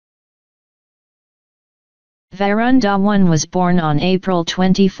Varun Dhawan was born on April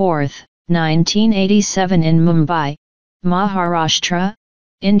 24, 1987 in Mumbai, Maharashtra,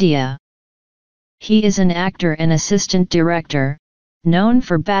 India. He is an actor and assistant director, known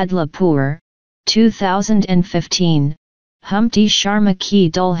for Badlapur, 2015, Humpty Sharma Ki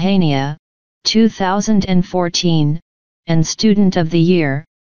Dulhania, 2014, and Student of the Year,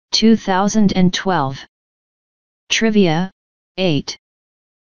 2012. Trivia: 8.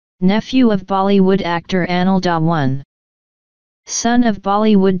 Nephew of Bollywood actor Anil Dhawan. Son of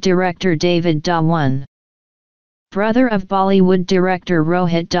Bollywood director David Dhawan. Brother of Bollywood director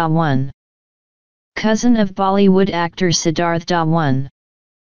Rohit Dhawan. Cousin of Bollywood actor Siddharth Dhawan.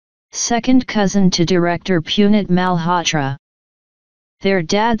 Second cousin to director Punit Malhotra. Their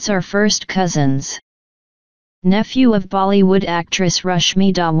dads are first cousins. Nephew of Bollywood actress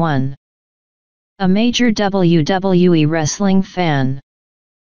Rashmi Dhawan. A major WWE wrestling fan.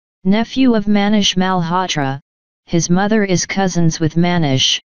 Nephew of Manish Malhotra, his mother is cousins with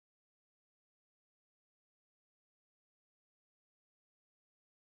Manish.